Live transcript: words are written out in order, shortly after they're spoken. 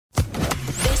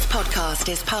podcast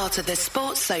is part of the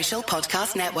Sports Social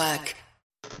Podcast Network.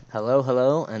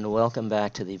 Hello, and welcome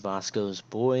back to the Bosco's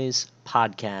Boys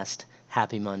podcast.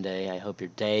 Happy Monday. I hope your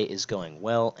day is going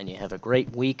well and you have a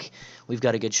great week. We've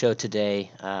got a good show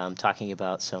today, talking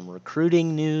about some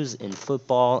recruiting news in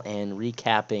football and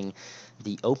recapping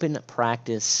the open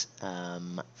practice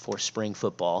for spring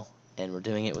football. And we're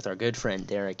doing it with our good friend,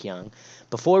 Derek Young.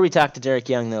 Before we talk to Derek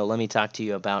Young, though, let me talk to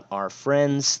you about our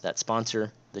friends that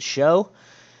sponsor the show,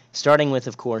 starting with,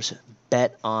 of course,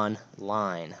 Bet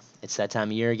Online. It's that time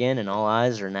of year again, and all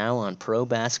eyes are now on pro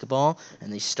basketball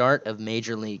and the start of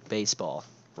Major League Baseball.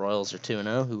 Royals are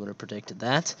 2-0. Who would have predicted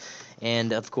that?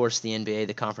 And, of course, the NBA,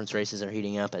 the conference races are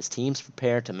heating up as teams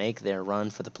prepare to make their run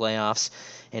for the playoffs.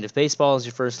 And if baseball is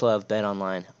your first love,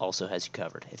 BetOnline also has you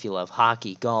covered. If you love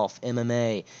hockey, golf,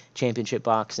 MMA, championship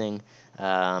boxing,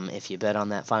 if you bet on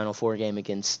that Final Four game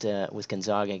against with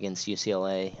Gonzaga against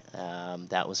UCLA,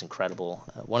 that was incredible.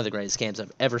 One of the greatest games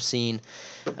I've ever seen.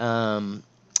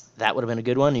 That would have been a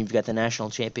good one. You've got the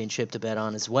national championship to bet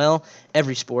on as well.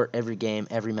 Every sport, every game,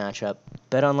 every matchup.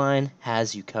 BetOnline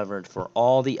has you covered for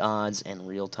all the odds and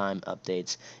real-time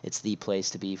updates. It's the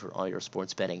place to be for all your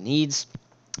sports betting needs.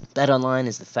 BetOnline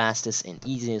is the fastest and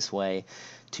easiest way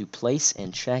to place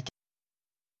and check.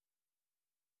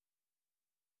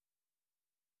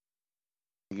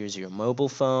 Use your mobile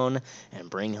phone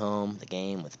and bring home the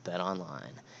game with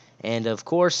BetOnline. And, of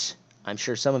course, I'm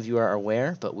sure some of you are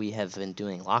aware, but we have been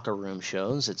doing locker room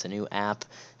shows. It's a new app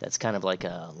that's kind of like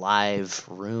a live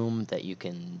room that you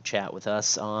can chat with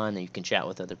us on, and you can chat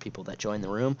with other people that join the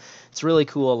room. It's really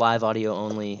cool, live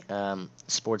audio-only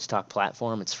sports talk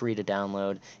platform. It's free to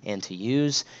download and to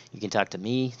use. You can talk to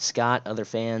me, Scott, other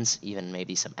fans, even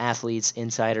maybe some athletes,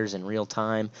 insiders in real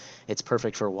time. It's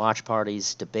perfect for watch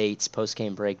parties, debates,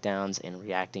 post-game breakdowns, and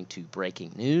reacting to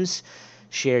breaking news.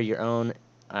 Share your own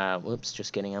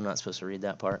just kidding. I'm not supposed to read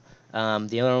that part.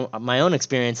 My own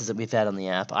experiences that we've had on the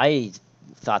app, I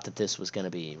thought that this was going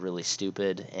to be really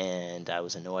stupid, and I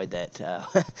was annoyed that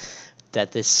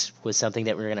that this was something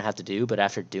that we were going to have to do. But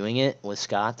after doing it with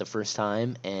Scott the first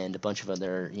time and a bunch of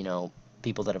other,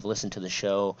 people that have listened to the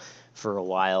show for a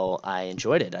while, I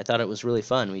enjoyed it. I thought it was really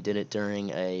fun. We did it during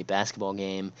a basketball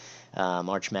game,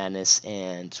 March Madness,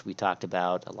 and we talked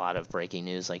about a lot of breaking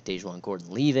news like Dejuan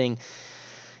Gordon leaving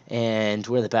and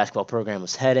where the basketball program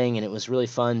was heading, and it was really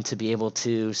fun to be able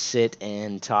to sit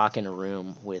and talk in a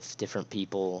room with different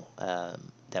people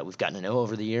that we've gotten to know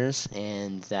over the years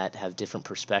and that have different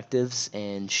perspectives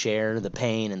and share the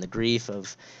pain and the grief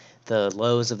of the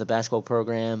lows of the basketball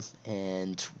program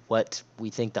and what we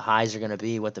think the highs are going to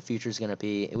be, what the future is going to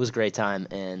be. It was a great time,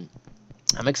 and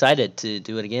I'm excited to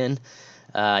do it again.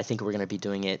 I think we're going to be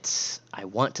doing it, I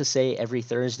want to say, every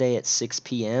Thursday at 6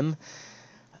 p.m.,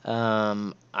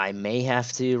 I may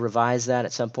have to revise that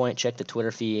at some point. Check the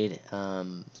Twitter feed.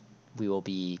 We will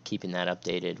be keeping that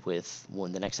updated with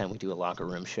the next time we do a locker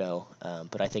room show.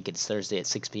 But I think it's Thursday at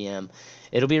 6 p.m.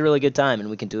 It'll be a really good time, and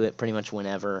we can do it pretty much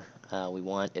whenever we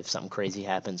want. If something crazy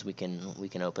happens, we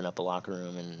can open up a locker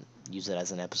room and use it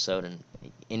as an episode, and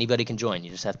anybody can join.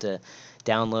 You just have to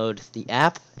download the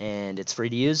app, and it's free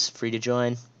to use, free to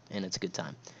join, and it's a good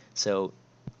time. So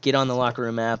get on the Locker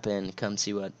Room app and come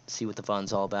see what the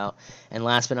fun's all about. And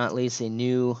last but not least, a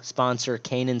new sponsor,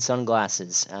 Kaenon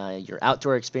Sunglasses. Your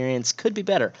outdoor experience could be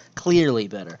better, clearly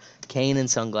better. Kaenon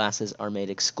Sunglasses are made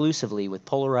exclusively with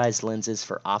polarized lenses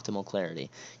for optimal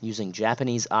clarity. Using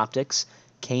Japanese optics,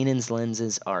 Kaenon's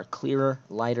lenses are clearer,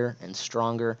 lighter, and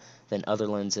stronger than other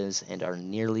lenses and are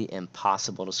nearly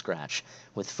impossible to scratch.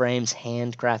 With frames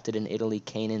handcrafted in Italy,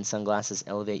 Kaenon Sunglasses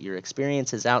elevate your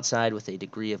experiences outside with a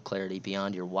degree of clarity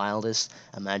beyond your wildest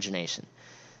imagination.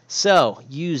 So,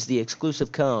 use the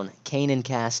exclusive code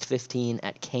KaenonCast15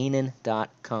 at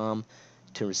Kaenon.com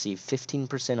to receive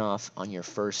 15% off on your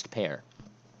first pair.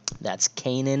 That's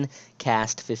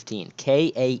KaenonCast15,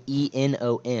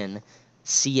 KaenonCast15.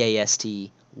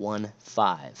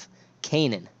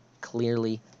 Kaenon,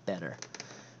 clearly better.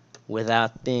 With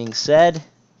that being said,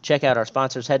 check out our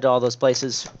sponsors. Head to all those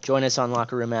places. Join us on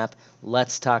Locker Room app.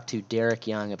 Let's talk to Derek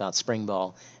Young about spring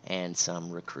ball and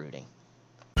some recruiting.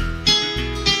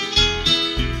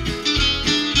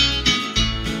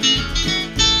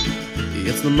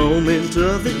 It's the moment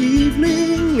of the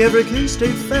evening every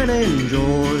K-State fan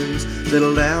enjoys.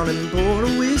 Settle down and pour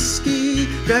a whiskey,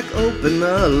 crack open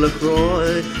a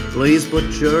LaCroix. Please put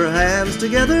your hands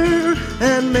together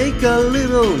and make a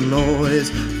little noise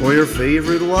for your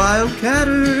favorite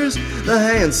Wildcatters, the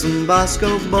handsome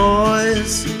Bosco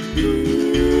boys.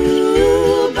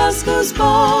 Ooh, Bosco's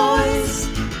boys.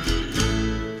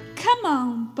 Come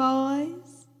on,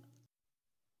 boys.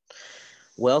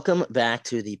 Welcome back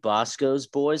to the Bosco's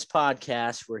Boys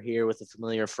podcast. We're here with a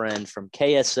familiar friend from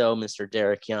KSO, Mr.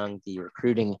 Derek Young, the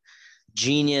recruiting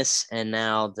genius, and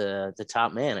now the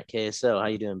top man at KSO. How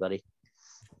you doing, buddy?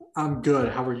 I'm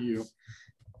good. How are you?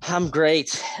 I'm great.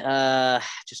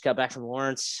 Just got back from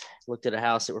Lawrence, looked at a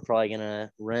house that we're probably going to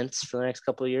rent for the next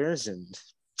couple of years, and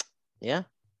yeah,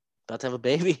 about to have a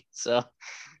baby. So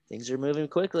things are moving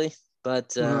quickly,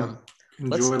 but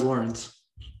enjoy Lawrence.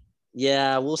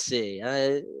 Yeah, we'll see.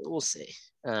 We'll see.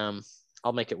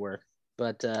 I'll make it work.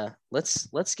 But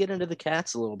let's get into the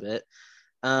Cats a little bit.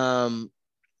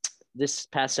 This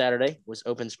past Saturday was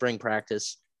open spring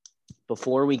practice.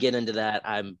 Before we get into that,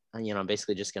 I'm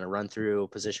basically just going to run through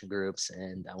position groups,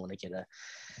 and I want to get a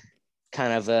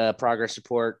kind of a progress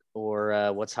report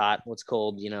or what's hot, what's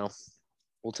cold.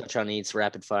 We'll touch on each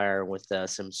rapid fire with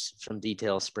some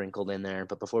details sprinkled in there.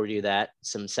 But before we do that,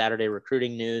 some Saturday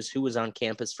recruiting news. Who was on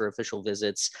campus for official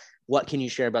visits? What can you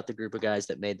share about the group of guys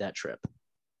that made that trip?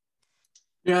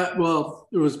 Yeah, well,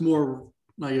 it was more,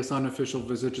 I guess, unofficial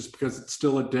visit just because it's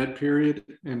still a dead period.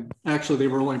 And actually, they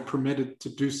were only permitted to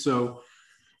do so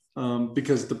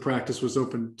because the practice was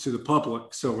open to the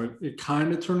public. So it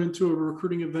kind of turned into a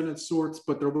recruiting event of sorts,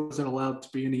 but there wasn't allowed to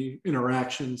be any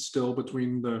interaction still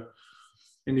between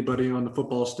anybody on the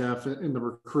football staff and the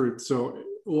recruits. So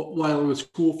while it was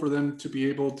cool for them to be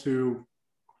able to,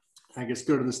 I guess,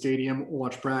 go to the stadium,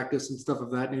 watch practice and stuff of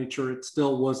that nature, it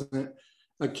still wasn't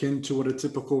akin to what a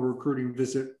typical recruiting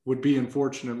visit would be,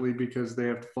 unfortunately, because they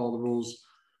have to follow the rules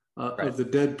of the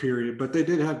dead period. But they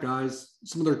did have guys,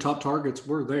 some of their top targets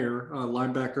were there.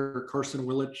 Linebacker Carson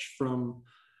Willich from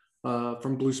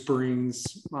Blue Springs,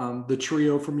 the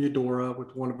trio from Eudora,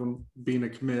 with one of them being a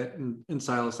commit and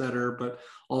Silas Eder, but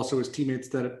also his teammates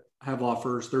that have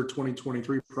offers. They're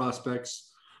 2023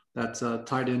 prospects. That's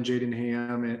tight end Jaden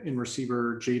Ham and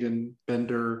receiver Jaden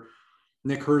Bender.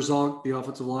 Nick Herzog, the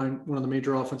offensive line, one of the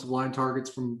major offensive line targets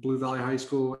from Blue Valley High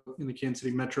School in the Kansas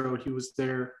City Metro. He was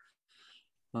there.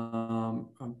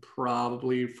 I'm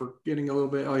probably forgetting a little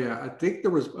bit. Oh yeah, I think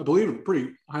there was, I believe, a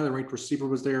pretty highly ranked receiver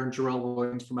was there, and Jarrell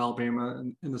Williams from Alabama,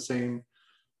 and the same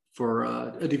for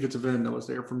a defensive end that was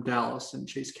there from Dallas, and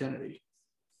Chase Kennedy.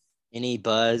 Any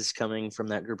buzz coming from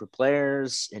that group of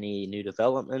players? Any new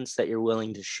developments that you're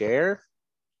willing to share?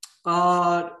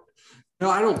 No,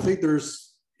 I don't think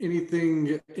there's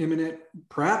anything imminent.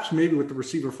 Perhaps maybe with the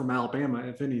receiver from Alabama,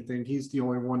 if anything. He's the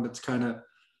only one that's kind of,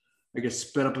 I guess,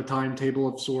 sped up a timetable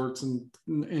of sorts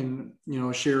and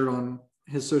shared on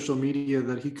his social media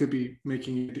that he could be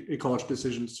making a college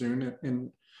decision soon.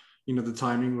 And the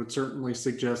timing would certainly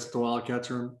suggest that the Wildcats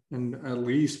are in at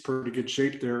least pretty good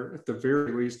shape there, at the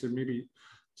very least, and maybe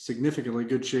significantly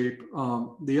good shape.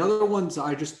 The other ones,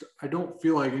 I don't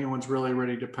feel like anyone's really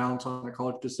ready to pounce on a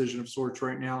college decision of sorts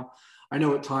right now. I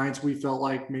know at times we felt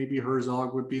like maybe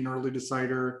Herzog would be an early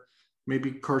decider.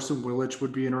 Maybe Carson Willich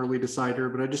would be an early decider,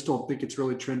 but I just don't think it's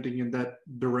really trending in that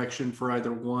direction for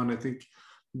either one. I think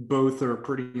both are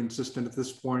pretty insistent at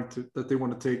this point that they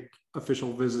want to take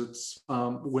official visits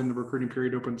when the recruiting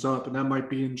period opens up, and that might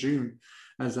be in June,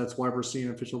 as that's why we're seeing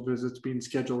official visits being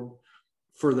scheduled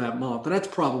for that month. And that's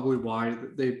probably why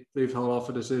they've held off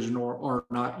a decision or are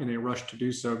not in a rush to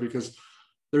do so, because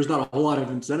there's not a whole lot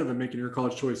of incentive in making your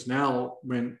college choice now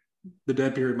when the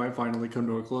dead period might finally come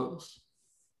to a close.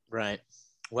 Right.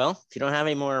 Well, if you don't have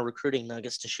any more recruiting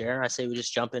nuggets to share, I say we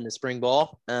just jump into spring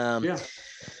ball. Yeah.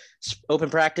 Open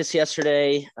practice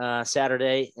yesterday,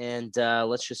 Saturday, and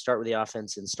let's just start with the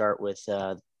offense and start with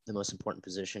the most important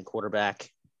position, quarterback.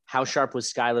 How sharp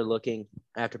was Skylar looking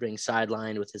after being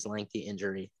sidelined with his lengthy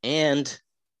injury? And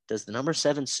does the number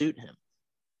 7 suit him?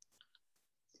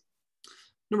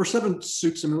 Number 7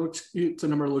 suits him. It's a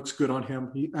number that looks good on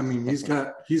him. He's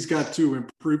got to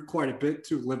improve quite a bit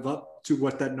to live up to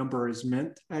what that number is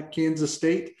meant at Kansas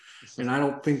State. And I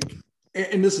don't think,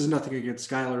 and this is nothing against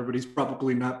Skylar, but he's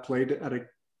probably not played at a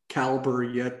caliber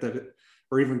yet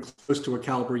or even close to a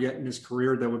caliber yet in his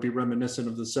career that would be reminiscent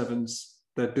of the 7s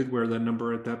that did wear that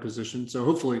number at that position. So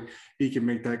hopefully he can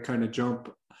make that kind of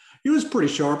jump. He was pretty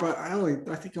sharp.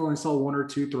 I think I only saw 1 or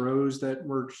 2 throws that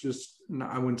were just,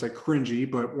 I wouldn't say cringy,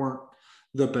 but weren't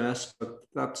the best. But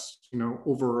that's,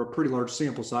 over a pretty large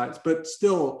sample size. But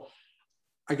still,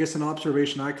 I guess an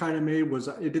observation I kind of made was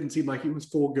it didn't seem like he was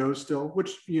full go still,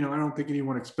 which, I don't think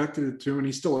anyone expected it to. And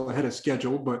he's still ahead of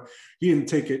schedule, but he didn't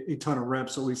take a ton of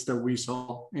reps, at least that we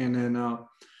saw. And then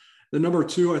the number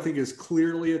 2, I think, is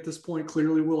clearly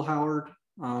Will Howard.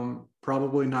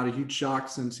 Probably not a huge shock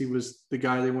since he was the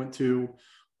guy they went to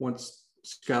once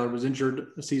Skylar was injured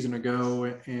a season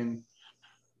ago. And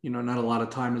not a lot of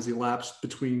time has elapsed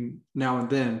between now and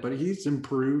then, but he's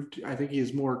improved. I think he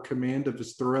has more command of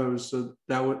his throws. So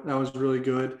that was really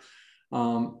good.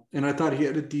 And I thought he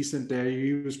had a decent day.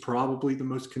 He was probably the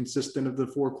most consistent of the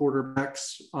 4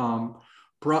 quarterbacks.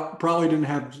 Probably didn't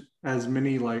have as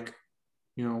many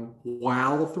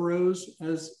wow throws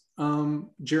as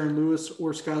Jaron Lewis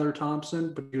or Skylar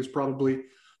Thompson, but he was probably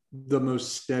the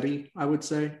most steady, I would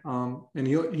say. And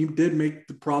he did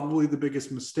make probably the biggest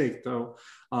mistake, though,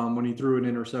 when he threw an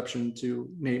interception to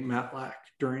Nate Matlack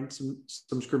during some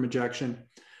scrimmage action.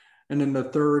 And then the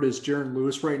third is Jaron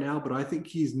Lewis right now, but I think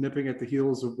he's nipping at the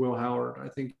heels of Will Howard. I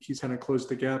think he's kind of closed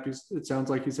the gap. It sounds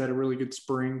like he's had a really good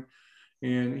spring,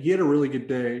 and he had a really good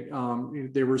day.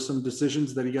 There were some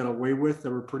decisions that he got away with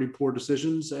that were pretty poor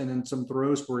decisions, and then some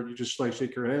throws where you just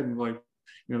shake your head and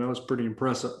that was pretty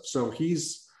impressive. So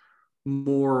he's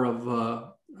more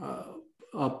of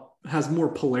has more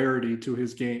polarity to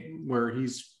his game, where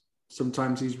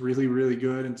sometimes he's really, really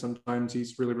good and sometimes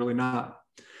he's really, really not.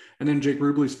 And then Jake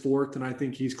Rubley's fourth, and I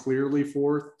think he's clearly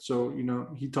fourth. So,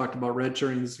 he talked about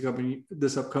redshirting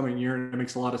this upcoming year, and it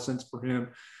makes a lot of sense for him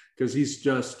because he's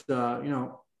just,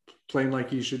 playing like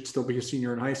he should still be a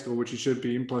senior in high school, which he should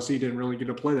be. And plus, he didn't really get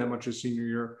to play that much his senior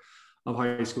year of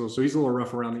high school. So he's a little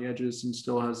rough around the edges and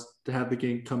still has to have the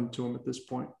game come to him at this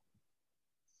point.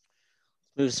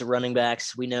 Moves to running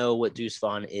backs. We know what Deuce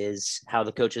Vaughn is, how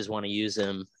the coaches want to use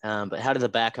him. But how do the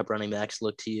backup running backs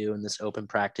look to you in this open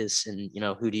practice? And,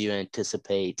 who do you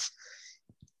anticipate?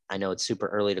 I know it's super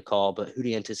early to call, but who do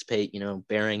you anticipate,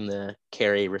 bearing the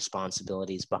carry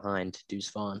responsibilities behind Deuce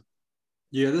Vaughn?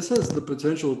 Yeah, this has the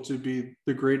potential to be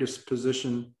the greatest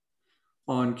position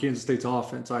on Kansas State's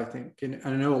offense, I think. And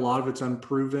I know a lot of it's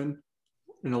unproven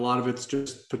and a lot of it's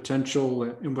just potential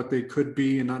and what they could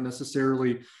be and not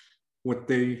necessarily what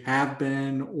they have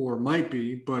been or might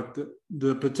be, but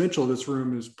the potential of this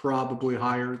room is probably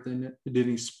higher than at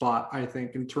any spot, I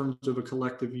think, in terms of a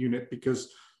collective unit,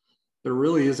 because there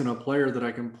really isn't a player that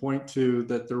I can point to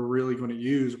that they're really going to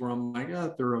use where I'm like,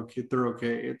 they're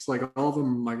okay. It's like all of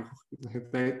them,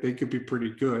 they could be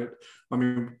pretty good. I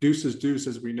mean, Deuce is Deuce,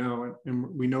 as we know, and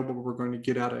we know what we're going to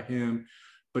get out of him.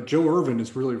 But Joe Irvin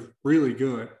is really, really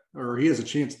good, or he has a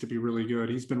chance to be really good.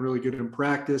 He's been really good in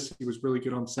practice. He was really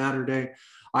good on Saturday.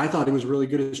 I thought he was really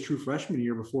good his true freshman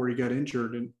year before he got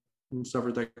injured and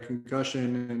suffered that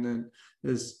concussion. And then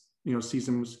his,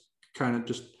 season was kind of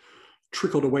just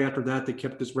trickled away after that. They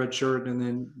kept his red shirt, and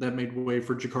then that made way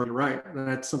for Jacardi Wright. And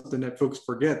that's something that folks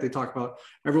forget.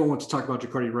 Everyone wants to talk about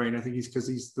Jacardi Wright, and I think because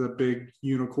he's the big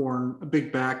unicorn, a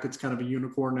big back that's kind of a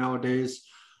unicorn nowadays.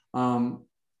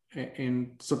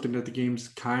 And something that the game's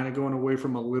kind of going away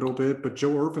from a little bit, but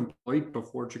Joe Irvin played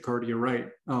before Jacardi Wright.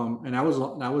 And that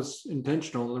was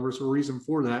intentional. There was a reason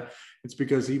for that. It's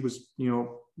because he was,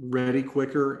 ready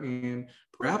quicker and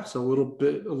perhaps a little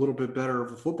bit better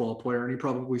of a football player. And he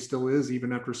probably still is,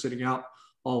 even after sitting out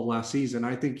all last season.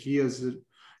 I think he's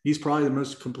probably the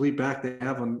most complete back they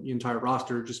have on the entire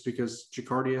roster, just because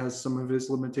Jacardi has some of his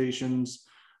limitations.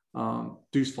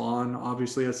 Deuce Vaughn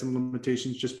obviously has some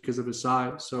limitations just because of his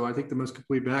size. So I think the most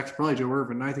complete back is probably Joe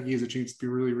Irvin. I think he has a chance to be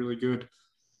really, really good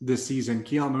this season.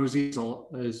 Keon Mosey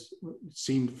has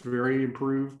seemed very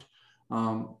improved.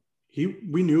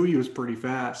 We knew he was pretty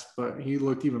fast, but he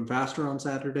looked even faster on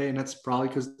Saturday, and that's probably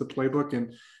because of the playbook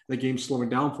and the game's slowing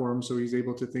down for him, so he's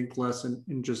able to think less and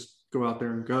just go out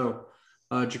there and go.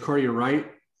 Jacardi Wright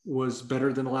was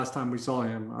better than the last time we saw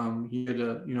him. He had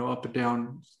a up and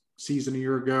down season a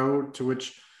year ago, to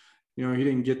which he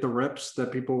didn't get the reps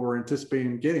that people were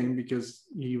anticipating getting because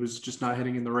he was just not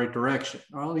heading in the right direction.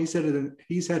 Well, he's headed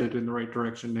in the right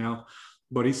direction now,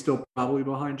 but he's still probably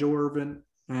behind Joe Irvin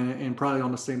and probably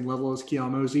on the same level as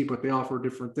Keon Mosey, but they offer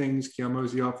different things. Keon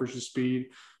Mosey offers you speed.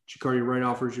 Jacardi Wright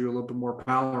offers you a little bit more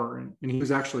power, and he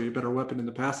was actually a better weapon in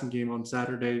the passing game on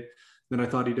Saturday than I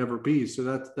thought he'd ever be.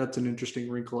 So that's an interesting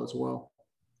wrinkle as well.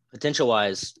 Potential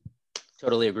wise,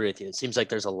 totally agree with you. It seems like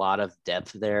there's a lot of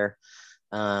depth there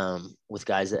with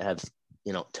guys that have,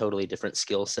 totally different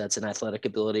skill sets and athletic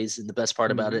abilities. And the best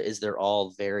part about it is they're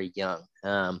all very young.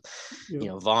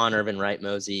 Vaughn, Irvin, Wright,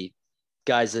 Mosey,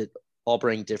 guys that all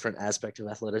bring different aspects of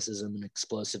athleticism and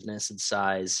explosiveness and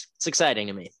size. It's exciting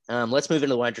to me. Let's move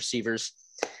into the wide receivers.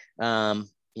 A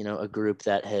group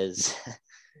that has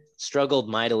struggled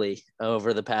mightily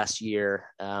over the past year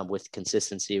with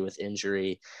consistency, with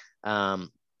injury.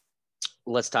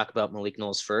 Let's talk about Malik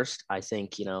Knowles first. I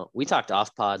think, we talked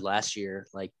off pod last year,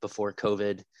 like before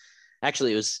COVID.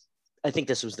 Actually, I think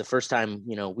this was the first time,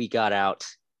 we got out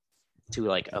to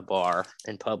like a bar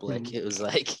in public. It was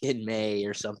like in May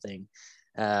or something.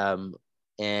 And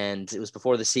it was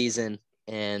before the season.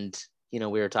 And, we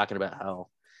were talking about how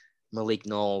Malik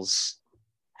Knowles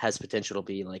has potential to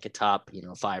be like a top,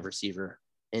 5 receiver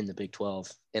in the Big 12.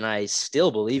 And I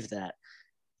still believe that.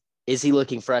 Is he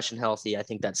looking fresh and healthy? I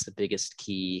think that's the biggest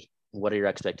key. What are your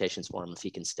expectations for him if he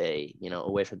can stay,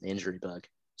 away from the injury bug?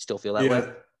 Still feel that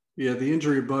way? Yeah, the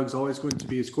injury bug's always going to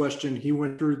be his question. He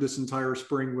went through this entire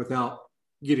spring without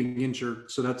getting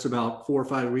injured. So that's about 4 or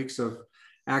 5 weeks of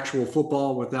actual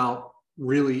football without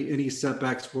really any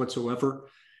setbacks whatsoever.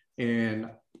 And,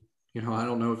 I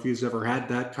don't know if he's ever had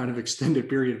that kind of extended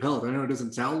period of health. I know it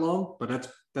doesn't sound long, but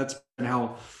that's been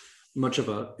how much of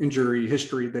a injury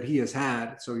history that he has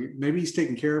had. So maybe he's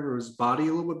taking care of his body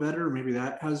a little bit better. Maybe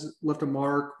that has left a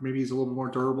mark. Maybe he's a little more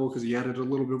durable because he added a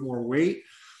little bit more weight.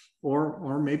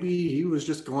 Or maybe he was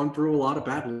just going through a lot of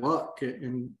bad luck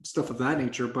and stuff of that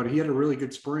nature, but he had a really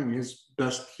good spring, his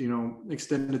best,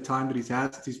 extended time that he's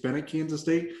had since he's been at Kansas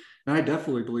State. And I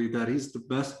definitely believe that he's the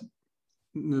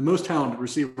most talented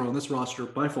receiver on this roster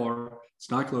by far.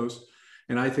 It's not close.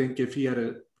 And I think if he had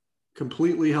a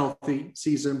completely healthy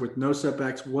season with no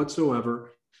setbacks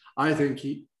whatsoever, I think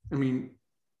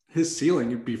his ceiling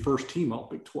would be first team all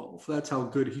Big 12. That's how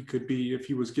good he could be if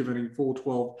he was given a full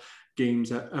 12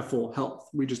 games at full health.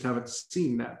 We just haven't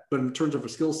seen that. But in terms of a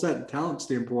skill set and talent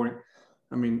standpoint,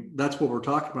 that's what we're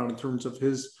talking about in terms of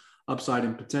his upside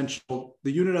and potential.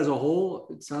 The unit as a whole,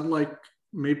 it sounded like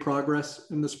made progress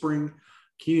in the spring.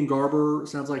 Keenan Garber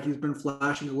sounds like he's been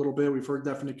flashing a little bit. We've heard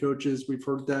that from the coaches. We've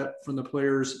heard that from the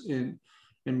players in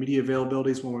media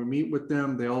availabilities when we meet with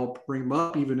them. They all bring him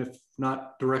up, even if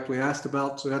not directly asked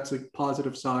about. So that's a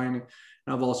positive sign. And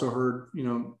I've also heard,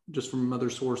 just from other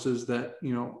sources that,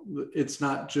 it's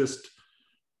not just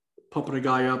pumping a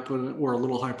guy up or a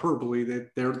little hyperbole.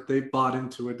 They've bought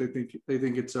into it. They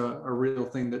think it's a real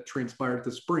thing that transpired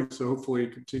this spring. So hopefully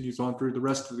it continues on through the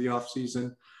rest of the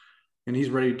offseason. And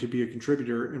he's ready to be a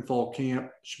contributor in fall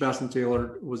camp. Shabazz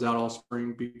Taylor was out all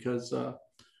spring because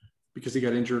he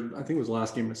got injured. I think it was the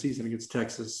last game of the season against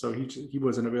Texas. So he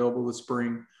wasn't available this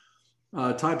spring.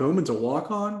 Ty Bowman's a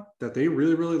walk-on that they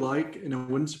really, really like. And it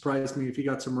wouldn't surprise me if he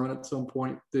got some run at some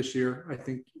point this year. I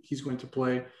think he's going to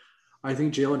play. I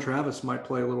think Jalen Travis might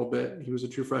play a little bit. He was a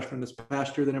true freshman this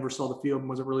past year. They never saw the field and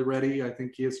wasn't really ready. I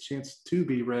think he has a chance to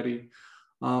be ready.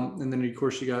 And then, of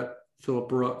course, you got Phillip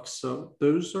Brooks. So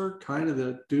those are kind of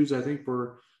the dudes I think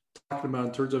we're talking about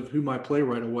in terms of who might play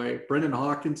right away. Brendan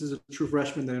Hawkins is a true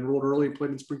freshman that enrolled early and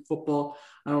played in spring football.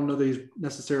 I don't know that he's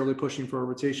necessarily pushing for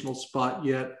a rotational spot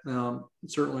yet.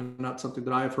 Certainly not something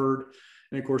that I've heard.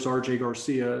 And of course, RJ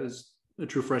Garcia is a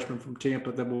true freshman from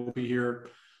Tampa that will be here,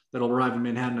 that'll arrive in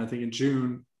Manhattan, I think, in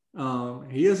June.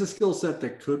 He has a skill set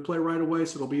that could play right away.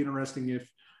 So it'll be interesting if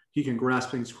he can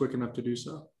grasp things quick enough to do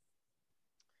so.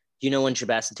 Do you know when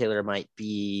Shabazz Taylor might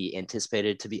be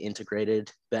anticipated to be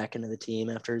integrated back into the team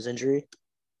after his injury?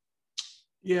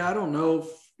 Yeah, I don't know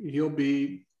if he'll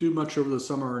do much over the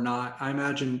summer or not. I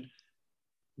imagine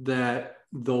that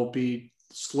they'll be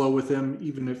slow with him,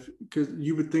 because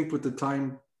you would think with the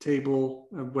timetable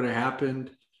of what had happened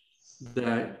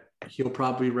that he'll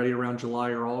probably be ready around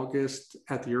July or August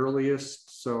at the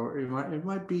earliest. So it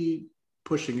might be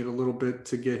pushing it a little bit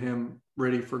to get him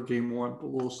ready for game one, but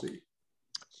we'll see.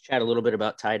 Chat a little bit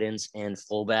about tight ends and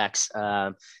fullbacks.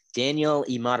 Daniel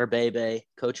Imatorbhebhe,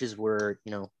 coaches were,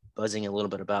 buzzing a little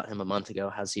bit about him a month ago.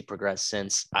 How's he progressed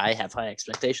since? I have high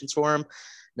expectations for him,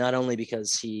 not only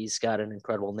because he's got an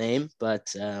incredible name,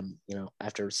 but,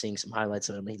 after seeing some highlights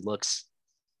of him, he looks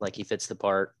like he fits the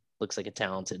part, looks like a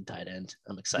talented tight end.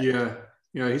 I'm excited.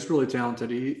 Yeah, he's really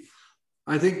talented.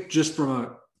 I think just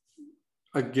from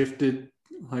a gifted,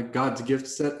 like God's gift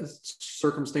set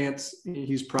circumstance,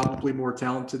 he's probably more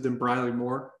talented than Briley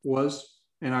Moore was.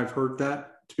 And I've heard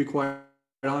that, to be quite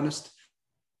honest.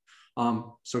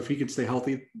 So if he could stay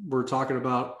healthy, we're talking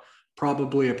about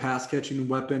probably a pass catching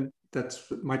weapon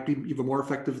might be even more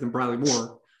effective than Briley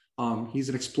Moore. He's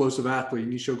an explosive athlete,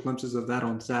 and he showed glimpses of that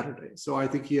on Saturday. So I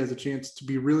think he has a chance to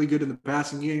be really good in the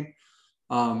passing game.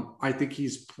 I think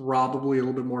he's probably a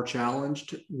little bit more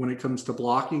challenged when it comes to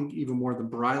blocking, even more than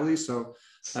Briley. So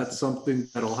that's something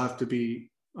that'll have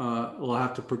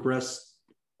to progress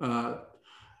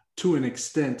to an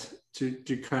extent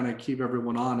to kind of keep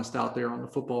everyone honest out there on the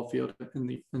football field and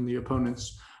the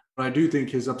opponents. But I do think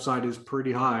his upside is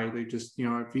pretty high. They just,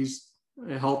 if he's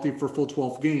healthy for full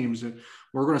 12 games, and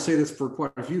we're going to say this for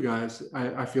quite a few guys,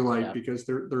 I feel like, because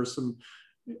there's some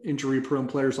injury-prone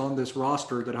players on this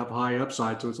roster that have high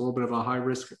upside. So it's a little bit of a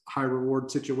high-risk, high-reward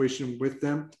situation with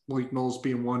them, Malik Knowles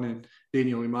being one and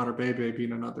Daniel Imatorbhebhe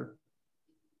being another.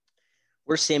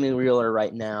 Where's Samuel Wheeler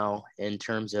right now in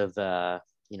terms of,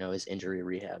 his injury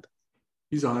rehab?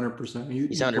 He's 100%.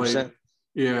 He's 100%?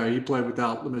 Yeah, he played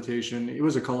without limitation. It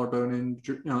was a collarbone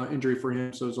injury for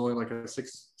him, so it was only like a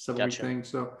 6-7 week thing.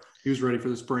 So he was ready for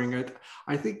the spring.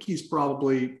 I think he's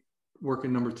probably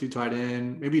working number 2 tight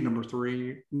end, maybe number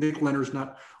 3. Nick Leonard's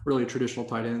not really a traditional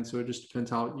tight end, so it just depends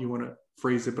how you want to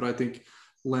phrase it. But I think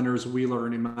Leonard's, Wheeler,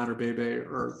 and Imatorbhebhe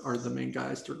are the main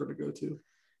guys they're going to go to.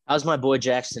 How's my boy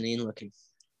Jackson Dean looking?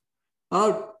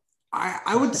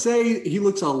 I would say he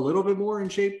looks a little bit more in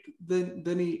shape than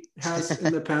he has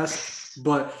in the past,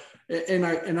 but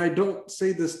I don't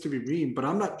say this to be mean, but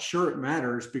I'm not sure it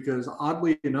matters because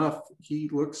oddly enough, he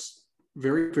looks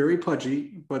very, very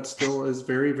pudgy, but still is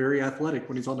very, very athletic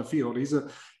when he's on the field.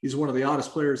 He's one of the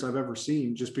oddest players I've ever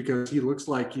seen just because he looks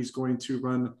like he's going to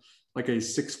run like a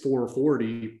 6'4"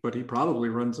 40, but he probably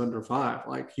runs under 5.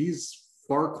 Like he's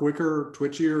far quicker,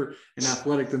 twitchier, and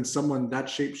athletic than someone that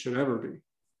shape should ever be.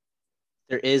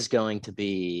 There is going to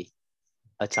be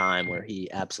a time where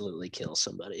he absolutely kills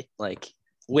somebody, like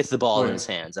with the ball in his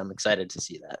hands. I'm excited to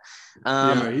see that.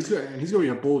 He's going to be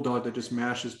a bulldog that just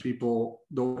mashes people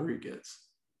the older he gets.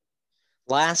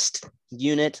 Last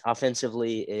unit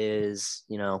offensively is,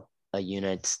 a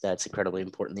unit that's incredibly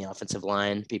important, the offensive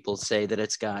line. People say that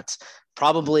it's got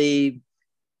probably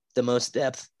the most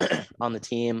depth on the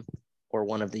team, or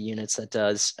one of the units that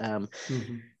does.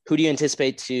 Who do you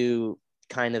anticipate to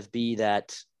kind of be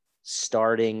that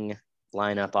starting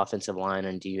lineup offensive line,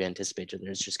 and do you anticipate that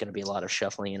there's just going to be a lot of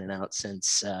shuffling in and out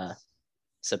since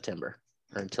September,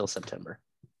 or until September?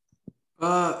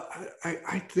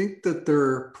 I think that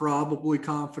they're probably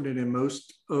confident in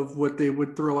most of what they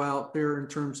would throw out there in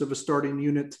terms of a starting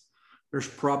unit. There's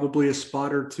probably a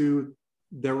spot or two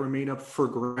that remain up for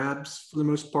grabs for the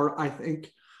most part, I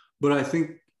think. But I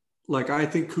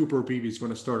think Cooper Beebe is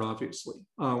going to start, obviously.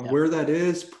 Where that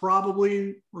is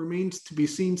probably remains to be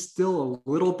seen still a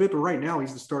little bit, but right now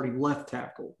he's the starting left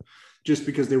tackle just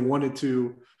because they wanted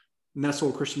to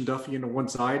nestle Christian Duffie into one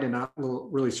side and not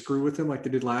really screw with him like they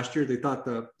did last year. They thought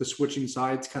the switching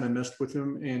sides kind of messed with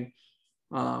him and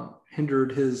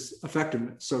hindered his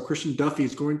effectiveness. So Christian Duffie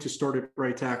is going to start at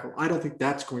right tackle. I don't think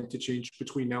that's going to change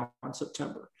between now and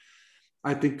September.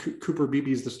 I think Cooper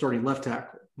Beebe is the starting left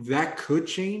tackle. That could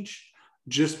change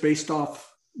just based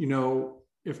off,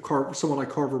 if someone like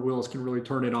Carver Willis can really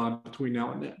turn it on between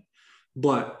now and then.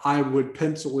 But I would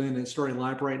pencil in and starting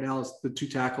lineup right now as the 2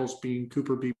 tackles being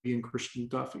Cooper Beebe and Christian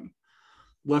Duffie.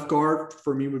 Left guard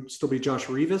for me would still be Josh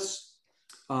Rivas.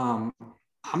 I'm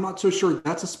not so sure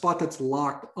that's a spot that's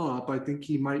locked up. I think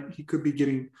he could be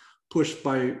getting pushed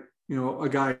by, a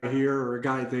guy here or a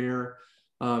guy there.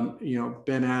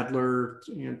 Ben Adler,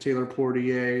 Taylor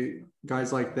Portier,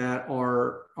 guys like that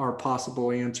are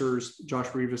possible answers.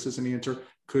 Josh Rivas is an answer.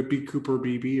 Could be Cooper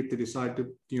Beebe if they decide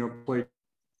to, play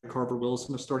Carver Willis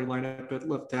in the starting lineup at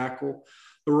left tackle.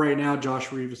 But right now,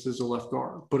 Josh Rivas is a left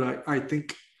guard. But I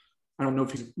think, I don't know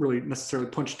if he's really necessarily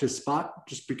punched his spot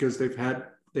just because they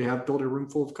have built a room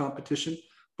full of competition.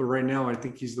 But right now, I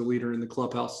think he's the leader in the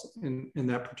clubhouse in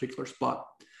that particular spot.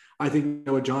 I think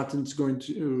Noah Johnson's going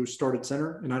to start at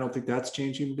center, and I don't think that's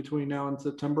changing between now and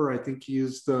September. I think he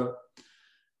is the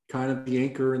kind of the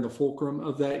anchor and the fulcrum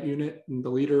of that unit and the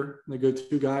leader and the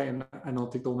go-to guy, and I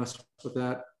don't think they'll mess with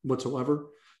that whatsoever.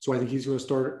 So I think he's going to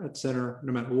start at center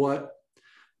no matter what.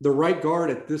 The right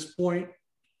guard at this point,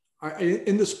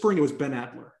 in the spring, it was Ben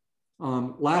Adler.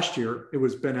 Last year, it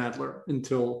was Ben Adler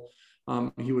until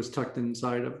he was tucked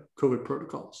inside of COVID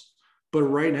protocols. But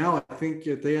right now, I think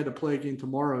if they had to play a game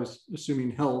tomorrow,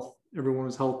 assuming everyone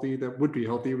was healthy, that would be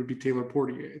healthy, it would be Taylor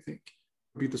Portier, I think,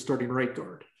 would be the starting right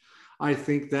guard. I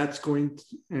think that's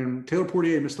and Taylor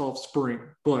Portier missed all of spring,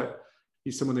 but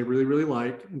he's someone they really, really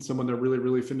like and someone that really,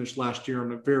 really finished last year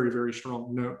on a very, very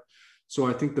strong note. So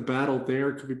I think the battle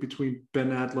there could be between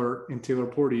Ben Adler and Taylor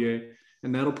Portier,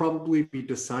 and that'll probably be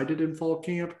decided in fall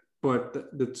camp, but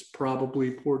that's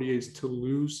probably Portier's to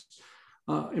lose.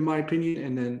 In my opinion.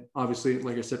 And then obviously,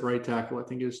 like I said, right tackle, I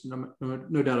think is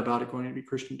no doubt about it going to be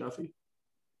Christian Duffie.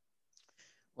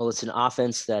 Well, it's an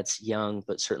offense that's young,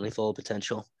 but certainly full of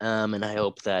potential. And I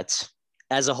hope that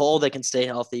as a whole, they can stay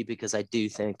healthy because I do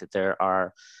think that there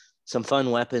are some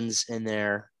fun weapons in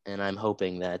there. And I'm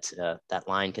hoping that that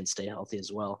line can stay healthy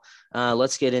as well.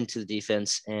 Let's get into the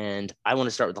defense. And I want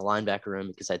to start with the linebacker room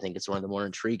because I think it's one of the more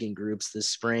intriguing groups this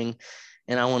spring.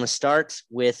 And I want to start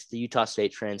with the Utah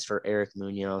State transfer, Eric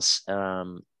Munoz.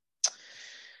 Not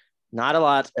a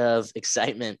lot of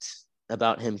excitement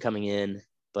about him coming in,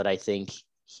 but I think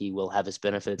he will have his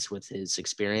benefits with his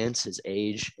experience, his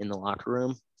age in the locker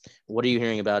room. What are you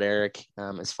hearing about Eric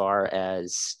as far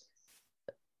as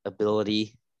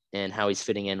ability and how he's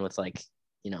fitting in with, the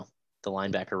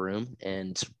linebacker room?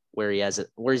 And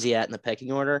where's he at in the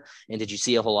pecking order? And did you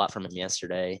see a whole lot from him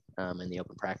yesterday in the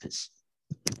open practice?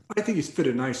 I think he's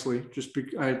fitted nicely.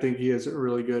 I think he has a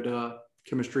really good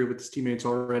chemistry with his teammates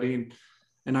already.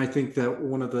 And I think that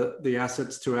one of the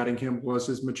assets to adding him was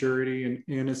his maturity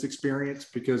and his experience,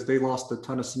 because they lost a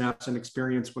ton of snaps and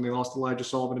experience when they lost Elijah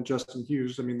Sullivan and Justin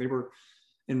Hughes. I mean, they were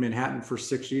in Manhattan for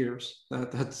 6 years.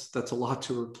 That's a lot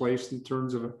to replace in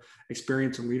terms of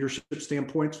experience and leadership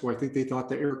standpoint. So I think they thought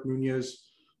that Eric Munoz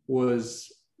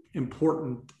was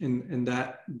important in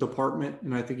that department,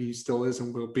 and I think he still is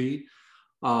and will be.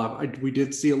 We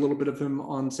did see a little bit of him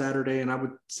on Saturday, and I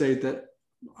would say that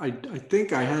I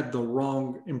think I had the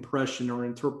wrong impression or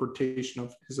interpretation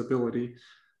of his ability,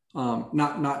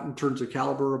 not in terms of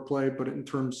caliber of play, but in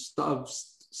terms of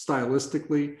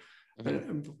stylistically.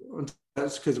 Mm-hmm.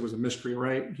 That's because it was a mystery,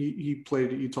 right? He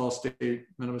played at Utah State.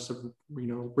 None of us have,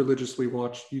 religiously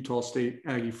watched Utah State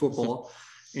Aggie football,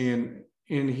 and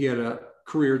he had a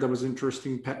career that was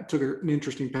interesting. Took an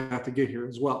interesting path to get here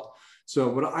as well.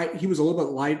 So, but he was a little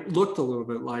bit looked a little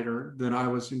bit lighter than I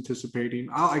was anticipating.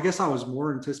 I guess I was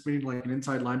more anticipating like an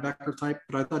inside linebacker type,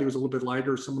 but I thought he was a little bit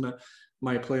lighter, someone that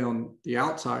might play on the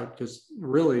outside, because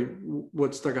really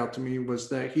what stuck out to me was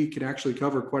that he can actually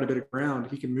cover quite a bit of ground.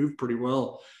 He can move pretty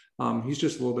well. He's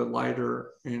just a little bit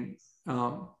lighter and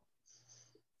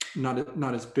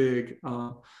not as big.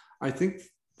 I think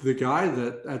the guy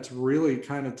that's really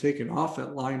kind of taken off at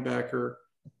linebacker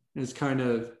and is kind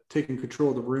of taking control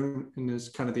of the room and is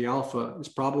kind of the alpha is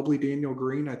probably Daniel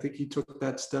Green. I think he took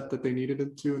that step that they needed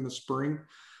him to in the spring.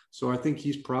 So I think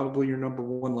he's probably your number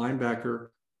one linebacker.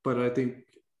 But I think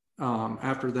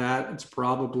after that, it's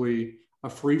probably a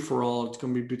free-for-all. It's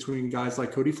going to be between guys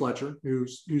like Cody Fletcher,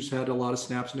 who's had a lot of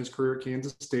snaps in his career at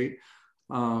Kansas State.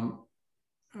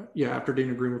 After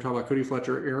Daniel Green, we're talking about Cody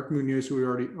Fletcher, Eric Munoz, who we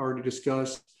already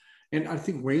discussed. And I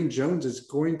think Wayne Jones is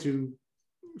going to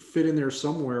fit in there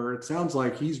somewhere. It sounds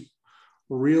like he's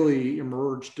really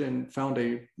emerged and found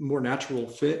a more natural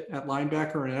fit at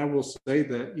linebacker. And I will say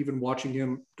that even watching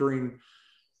him during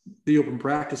the open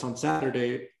practice on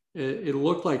Saturday, it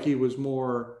looked like he was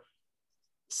more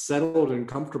settled and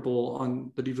comfortable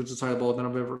on the defensive side of the ball than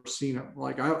I've ever seen him.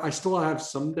 Like I still have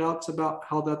some doubts about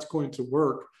how that's going to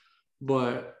work,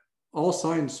 but all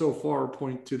signs so far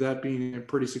point to that being a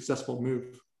pretty successful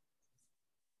move.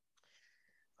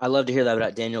 I love to hear that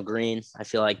about Daniel Green. I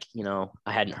feel like,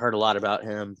 I hadn't heard a lot about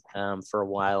him for a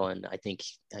while. And I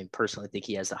personally think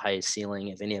he has the highest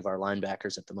ceiling of any of our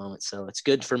linebackers at the moment. So it's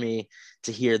good for me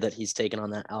to hear that he's taken on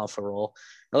that alpha role.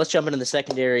 Now let's jump into the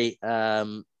secondary.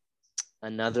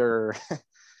 Another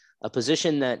a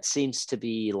position that seems to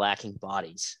be lacking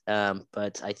bodies.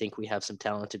 But I think we have some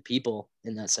talented people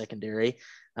in that secondary.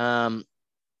 Any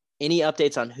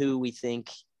updates on who we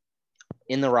think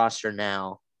in the roster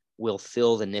now will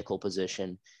fill the nickel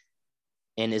position?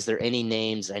 And is there any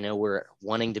names? I know we're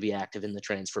wanting to be active in the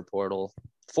transfer portal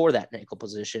for that nickel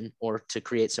position or to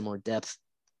create some more depth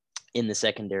in the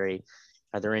secondary.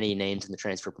 Are there any names in the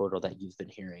transfer portal that you've been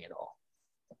hearing at all?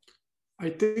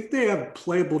 I think they have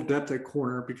playable depth at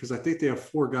corner because I think they have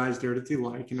 4 guys there that they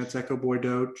like, and that's Echo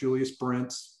Boydo, Julius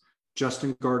Brents,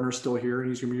 Justin Gardner still here, and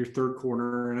he's going to be your third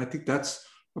corner. And I think that's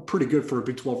pretty good for a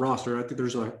Big 12 roster. I think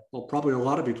there's probably a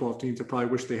lot of Big 12 teams that probably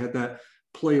wish they had that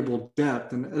playable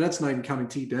depth. And that's not even counting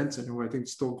T. Denson, who I think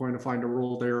is still going to find a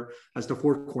role there as the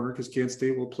fourth corner, because Kansas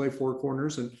State will play 4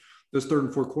 corners, and those third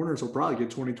and fourth corners will probably get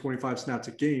 20, 25 snaps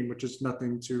a game, which is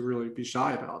nothing to really be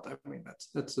shy about. I mean,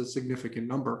 that's a significant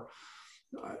number.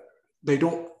 They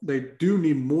do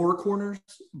need more corners,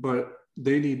 but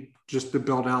they need just to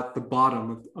build out the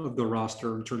bottom of the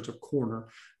roster in terms of corner,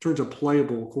 in terms of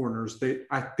playable corners.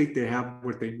 I think they have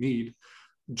what they need,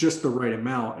 just the right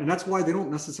amount. And that's why they don't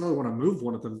necessarily want to move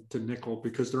one of them to nickel,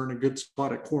 because they're in a good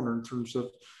spot at corner in terms of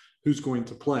who's going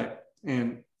to play.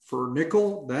 And for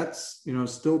nickel, that's,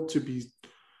 still to be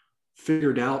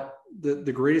figured out.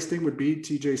 The greatest thing would be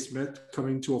TJ Smith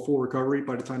coming to a full recovery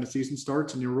by the time the season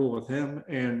starts, and you roll with him.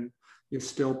 And you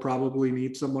still probably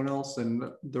need someone else, and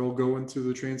they'll go into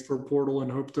the transfer portal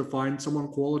and hope to find someone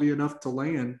quality enough to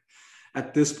land.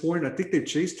 At this point, I think they've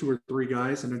chased 2 or 3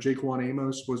 guys. I know Jaquan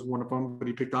Amos was one of them, but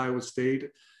he picked Iowa State.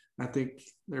 I think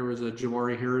there was a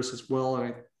Jamari Harris as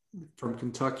well from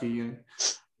Kentucky, and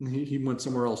he went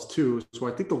somewhere else too. So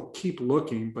I think they'll keep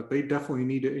looking, but they definitely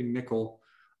need a nickel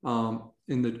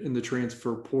in the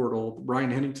transfer portal.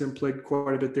 Ryan Hennington played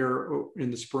quite a bit there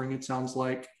in the spring, it sounds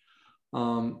like.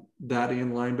 That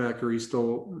and linebacker, he's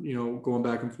still, going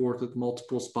back and forth at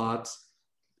multiple spots.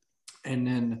 And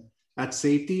then at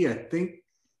safety, I think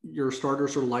your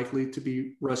starters are likely to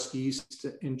be Russ East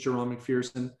and Jerome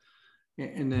McPherson.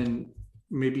 And then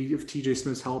maybe if TJ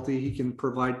Smith's healthy, he can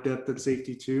provide depth at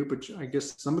safety too. But I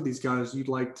guess some of these guys, you'd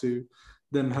like to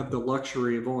them have the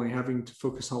luxury of only having to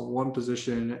focus on one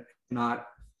position, not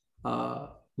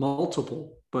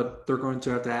multiple. But they're going to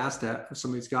have to ask that of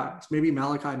some of these guys. Maybe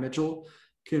Malachi Mitchell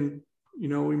can,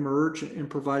 emerge and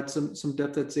provide some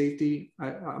depth at safety.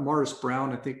 Amaris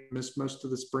Brown, I think, missed most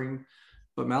of the spring.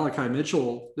 But Malachi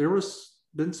Mitchell, there was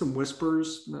been some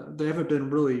whispers. They haven't been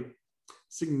really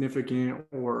significant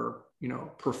or,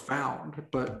 profound,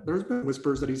 but there's been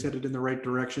whispers that he's headed in the right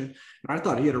direction. And I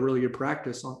thought he had a really good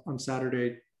practice on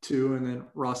Saturday too. And then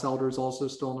Ross Elder is also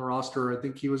still on the roster. I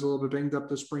think he was a little bit banged up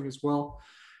this spring as well.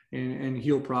 And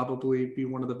he'll probably be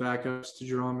one of the backups to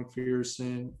Jerome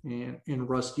McPherson and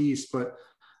Russ East. But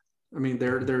I mean,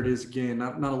 there it is again,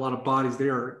 not a lot of bodies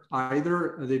there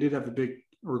either. They did have a big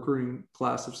recruiting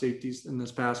class of safeties in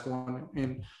this past one.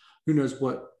 And who knows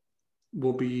what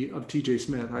will be of TJ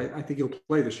Smith. I think he'll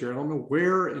play this year. I don't know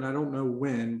where and I don't know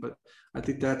when, but I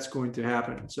think that's going to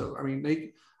happen. So, I mean,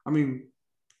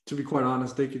 to be quite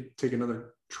honest, they could take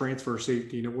another transfer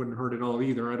safety and it wouldn't hurt at all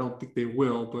either. I don't think they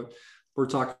will, but we're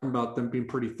talking about them being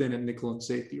pretty thin at nickel and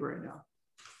safety right now.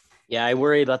 Yeah, I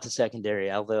worry about the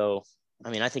secondary, although,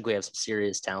 I think we have some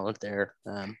serious talent there.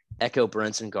 Echo,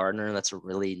 Brinson, Gardner, that's a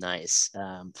really nice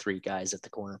 3 guys at the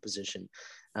corner position.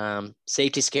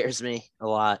 Safety scares me a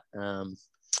lot,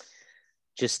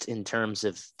 just in terms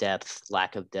of depth,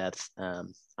 lack of depth.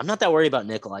 I'm not that worried about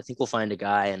nickel. I think we'll find a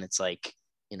guy, and it's like,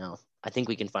 I think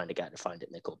we can find a guy to find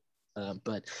at nickel.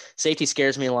 But safety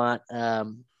scares me a lot.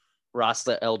 Ross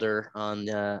Elder on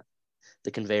the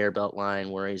conveyor belt line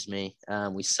worries me.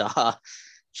 We saw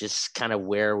just kind of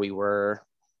where we were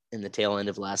in the tail end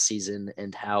of last season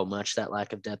and how much that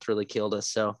lack of depth really killed us.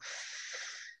 So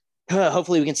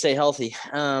hopefully we can stay healthy.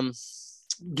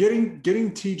 Getting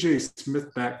TJ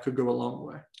Smith back could go a long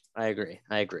way. I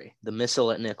agree. The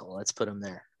missile at nickel, let's put him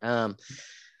there.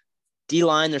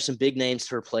 D-line, there's some big names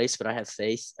to replace, but I have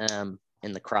faith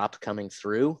in the crop coming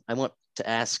through. I want to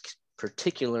ask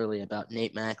particularly about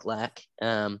Nate Maclack.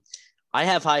 I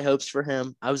have high hopes for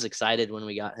him. I was excited when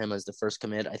we got him as the first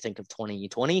commit, I think, of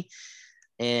 2020.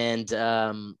 And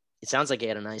it sounds like he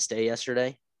had a nice day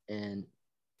yesterday and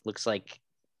looks like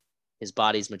his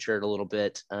body's matured a little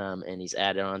bit, and he's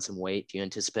added on some weight. Do you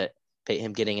anticipate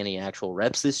him getting any actual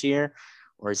reps this year,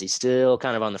 or is he still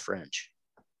kind of on the fringe?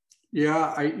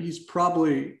 Yeah, he's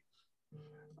probably,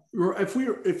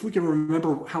 if we can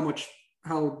remember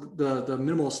how the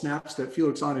minimal snaps that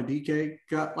Felix Anudike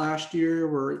got last year,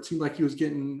 where it seemed like he was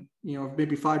getting,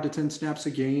 maybe 5 to 10 snaps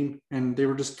a game, and they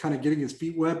were just kind of getting his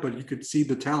feet wet, but you could see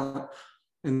the talent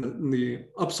and the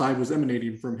upside was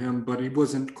emanating from him, but he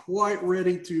wasn't quite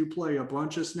ready to play a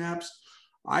bunch of snaps.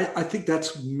 I think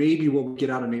that's maybe what we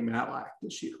get out of Nate Matlack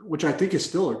this year, which I think is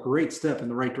still a great step in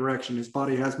the right direction. His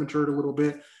body has matured a little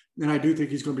bit, and I do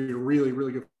think he's going to be a really,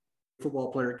 really good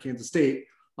football player at Kansas State.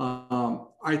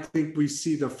 I think we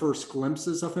see the first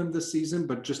glimpses of him this season,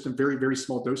 but just in very, very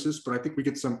small doses. But I think we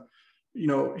get some,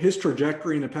 his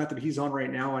trajectory and the path that he's on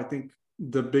right now. I think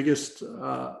the biggest,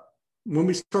 when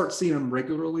we start seeing him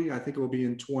regularly, I think it will be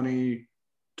in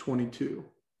 2022.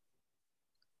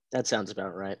 That sounds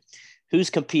about right. Who's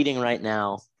competing right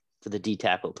now for the D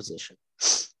tackle position?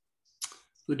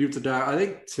 The defensive tackle, I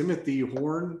think Timothy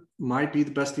Horn might be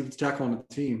the best defensive tackle on the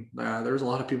team. There's a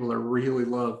lot of people that really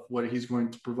love what he's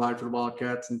going to provide for the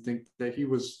Wildcats and think that he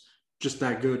was just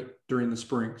that good during the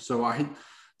spring. So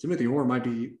Timothy Horn might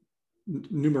be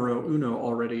numero uno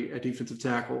already at defensive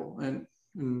tackle. And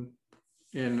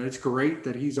it's great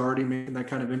that he's already making that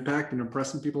kind of impact and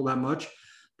impressing people that much,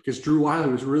 because Drew Wiley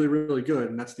was really, really good.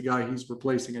 And that's the guy he's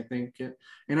replacing, I think.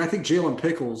 And I think Jalen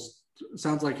Pickles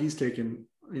sounds like he's taken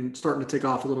and starting to take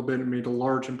off a little bit and made a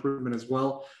large improvement as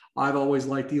well. I've always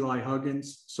liked Eli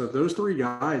Huggins. So those 3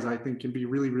 guys, I think, can be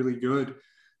really, really good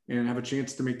and have a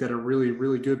chance to make that a really,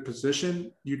 really good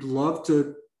position. You'd love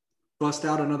to bust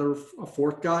out a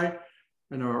 4th guy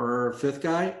or a 5th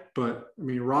guy. But,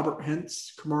 Robert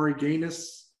Hentz, Kamari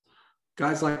Gaines,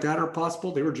 guys like that are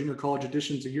possible. They were junior college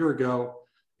additions a year ago,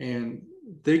 and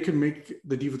they can make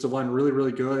the defensive line really,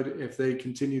 really good if they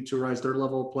continue to rise their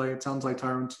level of play. It sounds like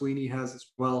Tyrone Sweeney has as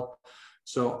well.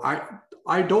 So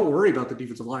I don't worry about the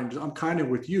defensive line. I'm kind of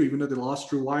with you, even though they lost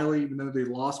Drew Wiley, even though they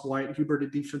lost Wyatt Hubert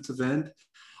at defensive end.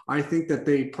 I think that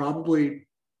they probably,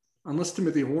 unless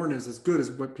Timothy Horn is as good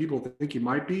as what people think he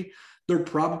might be, they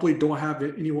probably don't have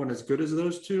anyone as good as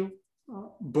those 2.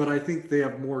 But I think they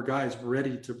have more guys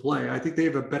ready to play. I think they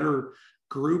have a better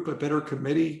group, a better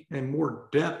committee, and more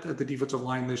depth at the defensive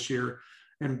line this year,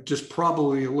 and just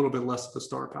probably a little bit less of the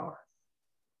star power.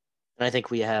 And I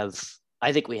think we have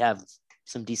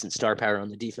some decent star power on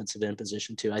the defensive end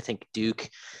position too. I think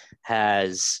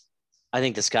I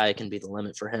think the sky can be the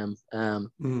limit for him.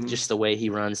 Just the way he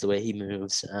runs, the way he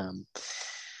moves.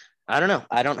 I don't know.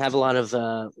 I don't have a lot of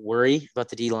worry about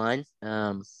the D-line.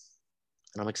 And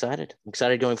I'm excited. I'm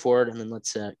excited going forward. And then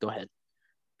let's go ahead.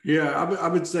 Yeah, I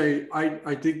would say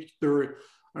I think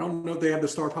I don't know if they have the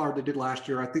star power they did last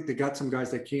year. I think they got some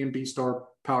guys that can be star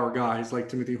power guys like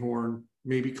Timothy Horn,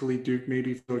 maybe Khalid Duke,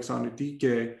 maybe Felix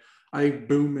Anudike. I think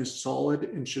Boom is solid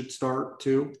and should start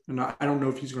too. And I don't know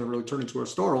if he's going to really turn into a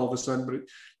star all of a sudden, but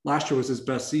last year was his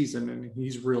best season. And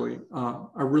he's really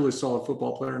a really solid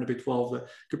football player in the Big 12 that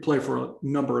could play for a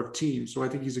number of teams. So I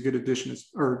think he's a good addition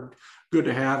or good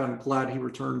to have. I'm glad he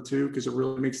returned too, because it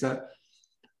really makes that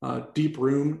deep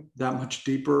room that much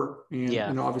deeper.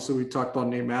 And obviously we talked about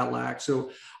Nate Matlack.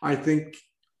 So I think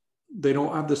they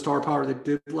don't have the star power they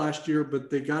did last year, but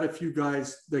they got a few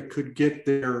guys that could get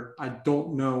there. I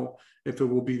don't know if it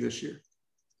will be this year.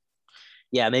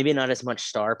 Yeah, maybe not as much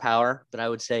star power, but I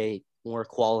would say more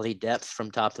quality depth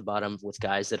from top to bottom with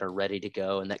guys that are ready to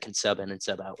go and that can sub in and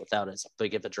sub out without as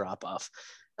big of a drop off.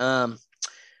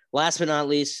 Last but not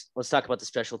least, let's talk about the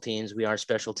special teams. We are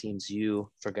special teams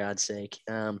you, for God's sake.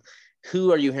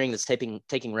 Who are you hearing that's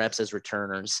taking reps as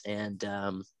returners? And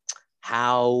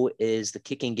how is the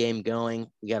kicking game going?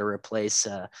 We got to replace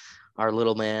our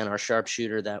little man, our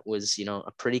sharpshooter that was,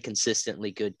 a pretty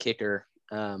consistently good kicker.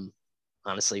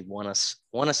 Honestly, won us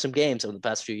some games over the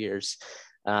past few years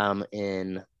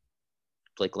in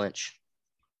Blake Lynch.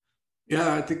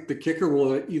 Yeah, I think the kicker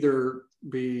will either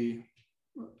be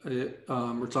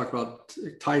we're talking about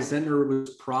Ty Zentner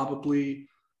was probably,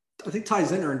 I think Ty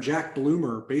Zentner and Jack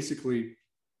Bloomer basically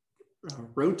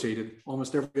rotated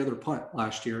almost every other punt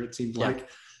last year, it seemed like.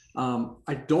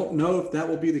 I don't know if that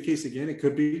will be the case again. It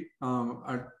could be.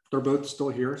 They're both still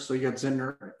here. So you got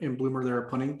Zentner and Bloomer there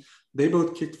punting. They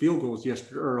both kicked field goals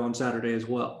yesterday or on Saturday as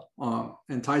well.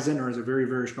 And Ty Zentner has a very,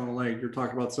 very strong leg. You're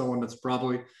talking about someone that's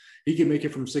he can make it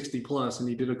from 60 plus, and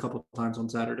he did a couple of times on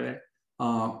Saturday.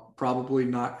 Probably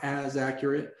not as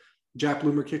accurate. Jack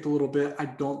Bloomer kicked a little bit. I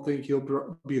don't think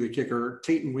he'll be the kicker.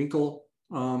 Tatum Winkle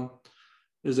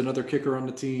is another kicker on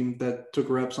the team that took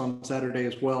reps on Saturday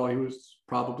as well. He was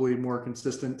probably more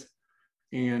consistent,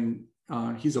 and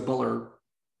he's a Butler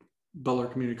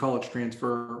Community College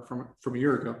transfer from a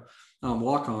year ago,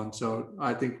 walk on. So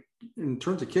I think in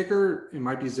terms of kicker, it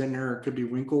might be Zentner, it could be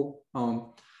Winkle, and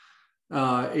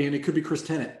it could be Chris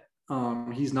Tennant.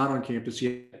 He's not on campus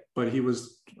yet, but he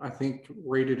was, I think,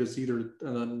 rated as either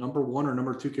the number 1 or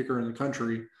number 2 kicker in the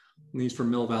country. And he's from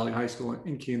Mill Valley High School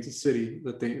in Kansas City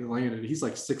that they landed. He's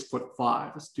like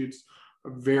 6'5". This dude's a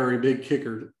very big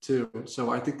kicker too.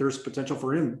 So I think there's potential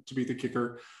for him to be the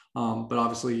kicker. But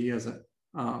obviously he hasn't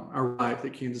arrived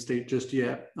at Kansas State just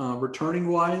yet. Returning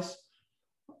wise,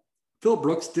 Phil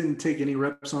Brooks didn't take any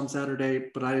reps on Saturday,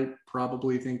 but I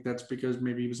probably think that's because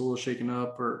maybe he was a little shaken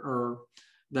up or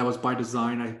that was by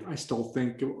design. I still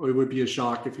think it would be a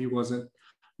shock if he wasn't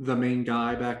the main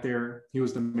guy back there. He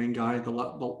was the main guy the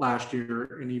last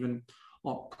year, and even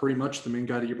pretty much the main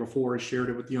guy the year before. He shared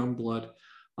it with Youngblood.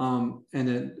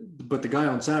 But the guy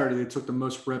on Saturday that took the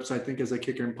most reps, I think, as a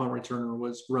kicker and punt returner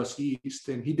was Russ East,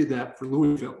 and he did that for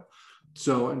Louisville.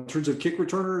 So in terms of kick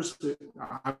returners,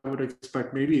 I would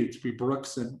expect maybe it to be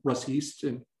Brooks and Russ East,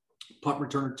 and punt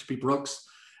returner to be Brooks.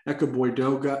 Eka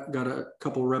Boydo got a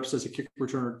couple reps as a kick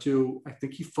returner too. I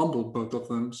think he fumbled both of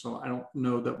them, so I don't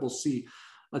know that we'll see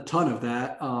a ton of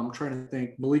that. I'm trying to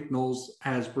think. Malik Knowles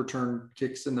has returned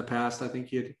kicks in the past. I think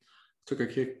he took a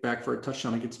kick back for a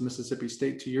touchdown against Mississippi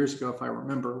State 2 years ago, if I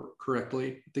remember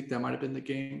correctly. I think that might have been the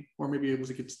game, or maybe it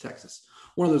was against Texas.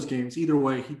 One of those games. Either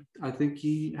way, I think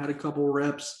he had a couple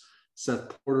reps.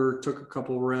 Seth Porter took a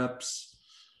couple reps.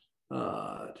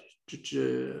 I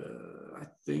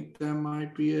think that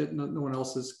might be it. No one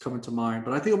else is coming to mind.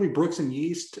 But I think it'll be Brooks and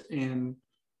Yeast, and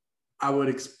I would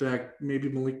expect maybe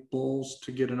Malik Bowles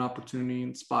to get an opportunity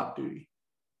in spot duty.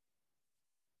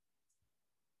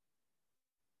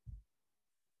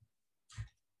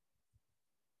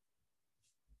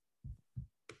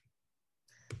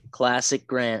 Classic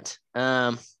Grant.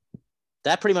 That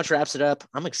pretty much wraps it up.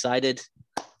 I'm excited.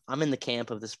 I'm in the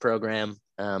camp of this program,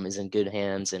 is in good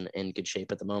hands and in good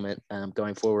shape at the moment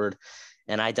going forward.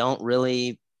 And I don't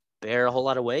really bear a whole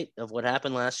lot of weight of what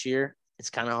happened last year. It's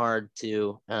kind of hard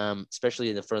to,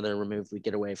 especially the further removed we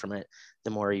get away from it,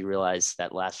 the more you realize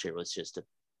that last year was just an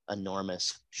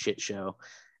enormous shit show.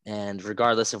 And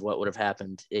regardless of what would have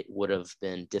happened, it would have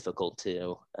been difficult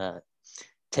to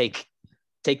take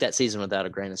that season without a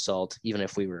grain of salt, even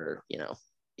if we were,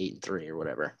 8-3 or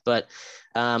whatever. But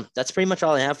that's pretty much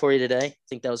all I have for you today. I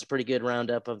think that was a pretty good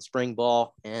roundup of spring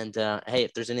ball. And hey,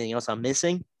 if there's anything else I'm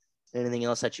missing, anything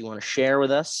else that you want to share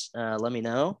with us, let me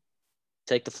know.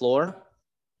 Take the floor.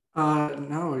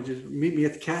 No, just meet me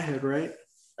at the Cathead, right?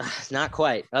 Not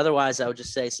quite. Otherwise, I would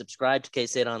just say subscribe to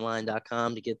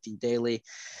kstateonline.com to get the daily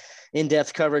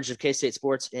in-depth coverage of K-State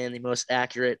sports and the most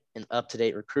accurate and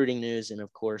up-to-date recruiting news. And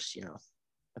of course,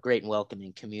 a great and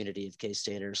welcoming community of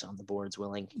K-Staters on the boards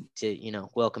willing to,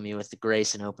 welcome you with the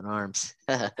grace and open arms.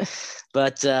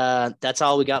 But that's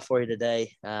all we got for you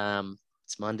today.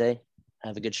 It's Monday.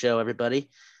 Have a good show, everybody.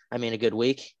 A good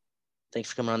week. Thanks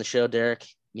for coming on the show, Derek.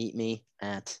 Meet me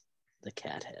at the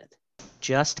Cathead.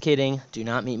 Just kidding. Do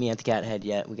not meet me at the Cathead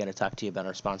yet. We got to talk to you about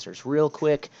our sponsors real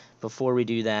quick before we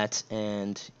do that.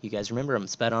 And you guys remember them.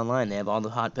 It's Bet Online. They have all the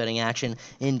hot betting action.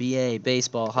 NBA,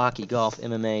 baseball, hockey, golf,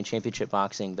 MMA, championship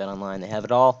boxing. Bet Online. They have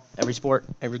it all. Every sport,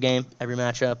 every game, every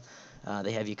matchup.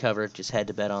 They have you covered. Just head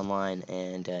to Bet Online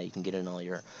and you can get in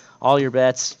all your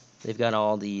bets. They've got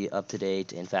all the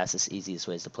up-to-date and fastest, easiest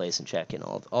ways to place and check in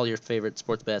all your favorite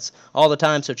sports bets all the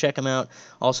time, so check them out.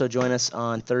 Also, join us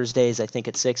on Thursdays, I think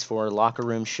at 6 for locker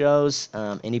room shows.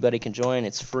 Anybody can join.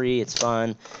 It's free. It's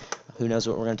fun. Who knows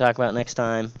what we're going to talk about next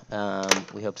time.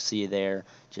 We hope to see you there.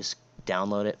 Just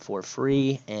download it for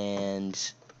free, and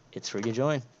it's free to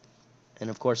join.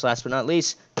 And, of course, last but not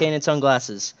least, Kanan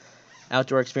Sunglasses.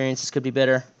 Outdoor experiences could be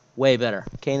better. Way better.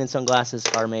 Kanan sunglasses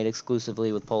are made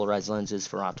exclusively with polarized lenses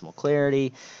for optimal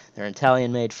clarity. They're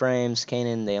Italian-made frames.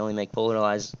 Kanan, they only make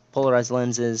polarized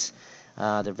lenses.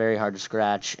 They're very hard to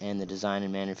scratch, and the design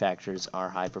and manufacturers are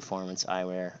high-performance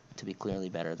eyewear to be clearly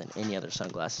better than any other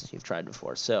sunglasses you've tried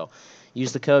before. So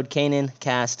use the code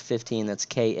KANANCAST15, that's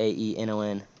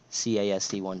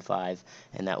KAENONCAST15,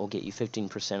 and that will get you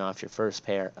 15% off your first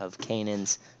pair of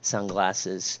Kanan's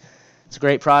sunglasses. It's a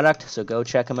great product, so go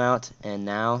check them out. And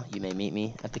now you may meet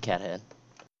me at the Cathead.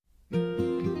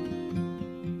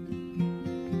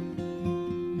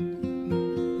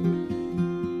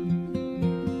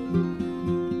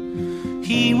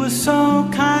 He was so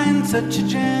kind, such a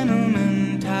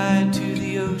gentleman, tied to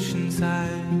the ocean side.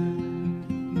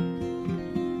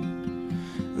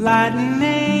 Lighting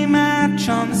a match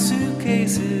on the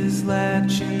suitcases,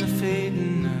 latch in the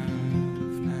fading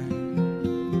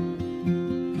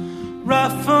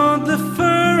ruffled the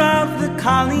fur of the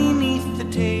collie neath the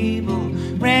table,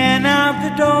 ran out the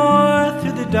door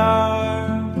through the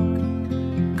dark,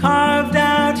 carved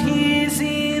out his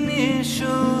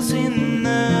initials in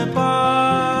the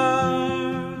bar.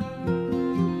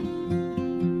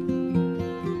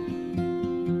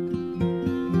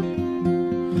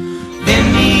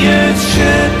 Then the earth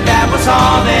shook, that was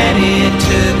all that it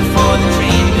took for the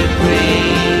dream to break.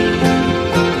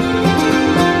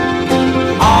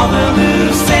 All the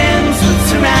loose ends would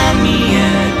surround me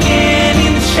again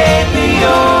in the shape of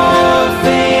your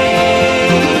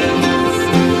face.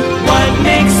 What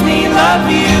makes me love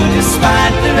you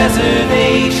despite the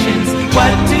reservations?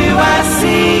 What do I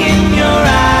see in your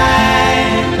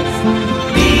eyes?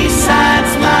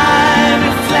 Besides my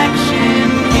reflection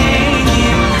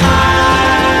hanging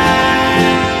high.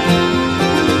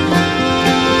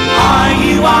 Are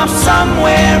you off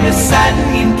somewhere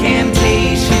reciting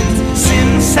incantations?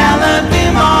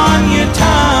 Simsalabim on your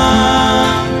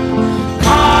tongue,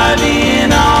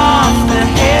 carving off the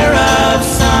hair of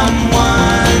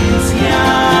someone's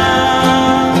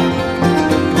young.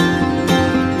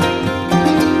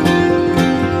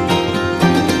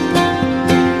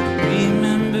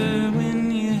 Remember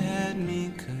when you had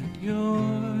me cut your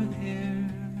hair?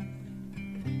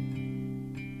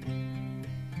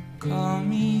 Call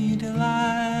me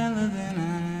Delilah, then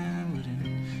I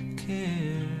wouldn't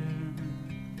care.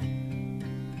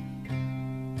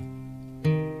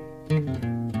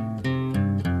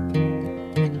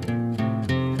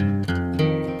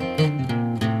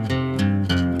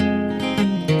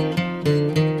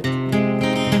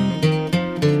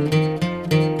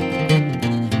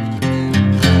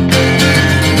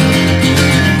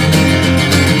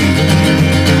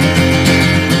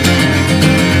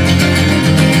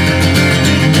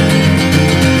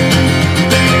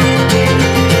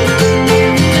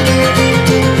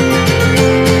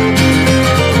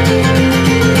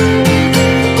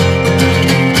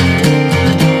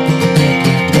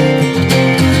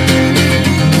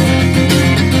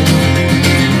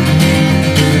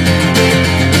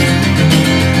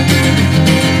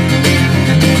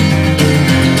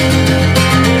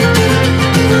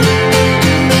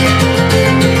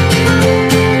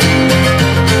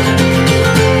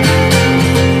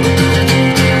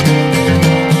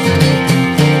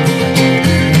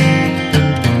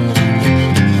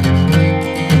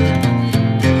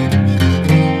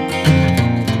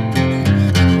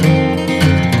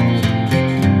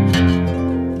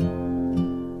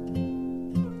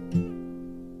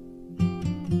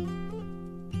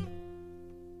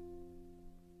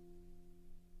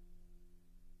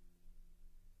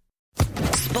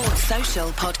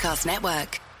 Podcast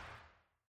Network.